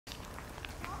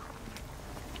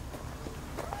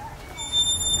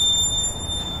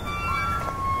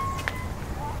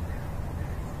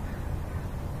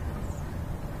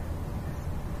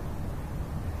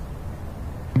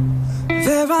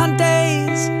there are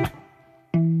days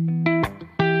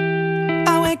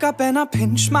I wake up and I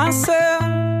pinch myself.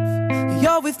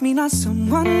 You're with me, not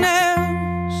someone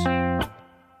else.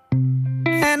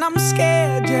 And I'm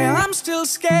scared, yeah, I'm still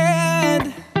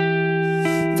scared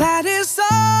that it's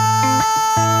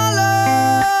all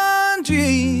a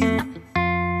dream.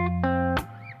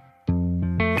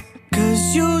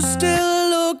 'Cause you still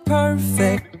look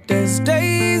perfect as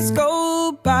days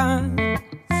go by.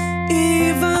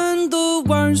 Even the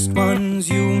worst ones,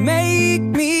 you make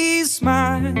me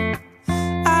smile.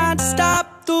 I'd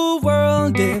stop the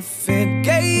world if it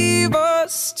gave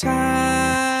us time.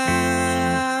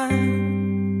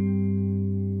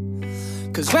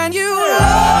 'Cause when you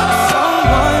love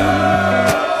someone,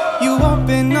 you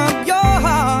open up your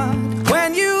heart.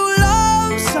 When you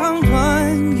love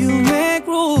someone, you make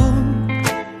room.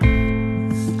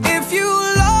 If you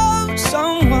love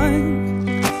someone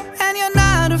and you're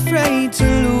not afraid to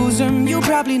lose them, you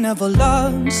probably never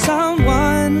loved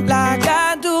someone like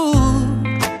I do.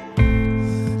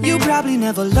 You probably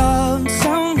never loved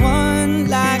someone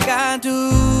like I do.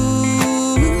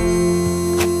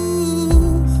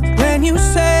 When you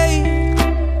say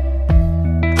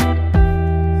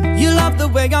you love the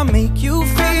way I make you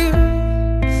feel,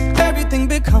 everything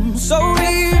becomes so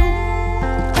real.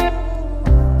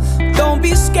 Don't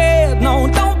be scared, no,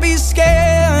 don't be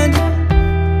scared,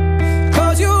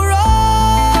 'cause you're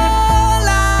all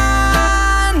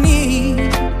I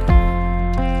need.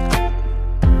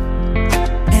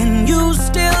 And you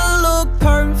still look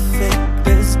perfect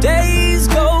as days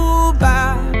go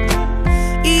by.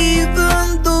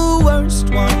 Even the worst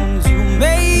ones, you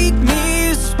make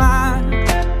me smile.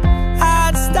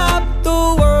 I'd stop the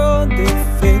world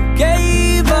if it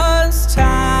gave us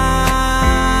time.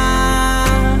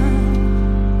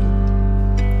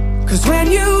 'Cause when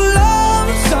you love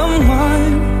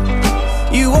someone,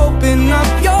 you open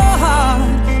up your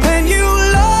heart. When you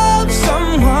love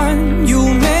someone, you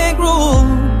make room.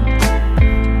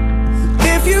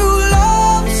 If you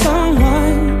love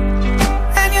someone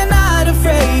and you're not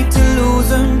afraid to lose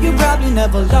them, you probably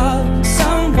never loved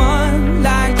someone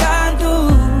like I do.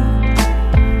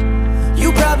 You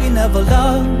probably never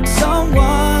loved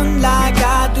someone like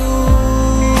I do.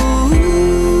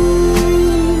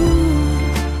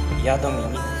 Ja,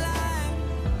 Dominik,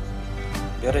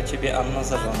 biorę Ciebie, Anno,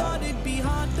 za żonę. Ja,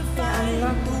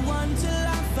 Anna,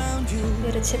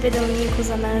 biorę Ciebie, Dominiku,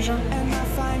 za męża.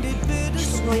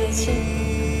 Ślubuję Ci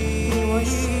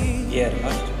miłość,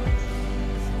 Wierność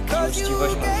i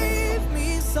uczciwość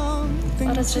małżeńską.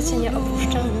 oraz że Cię nie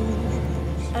opuszczę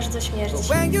aż do śmierci.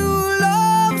 When you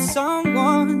love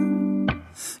someone,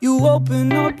 you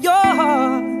open up your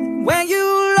heart. When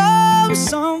you love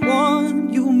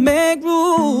someone, you make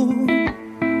room.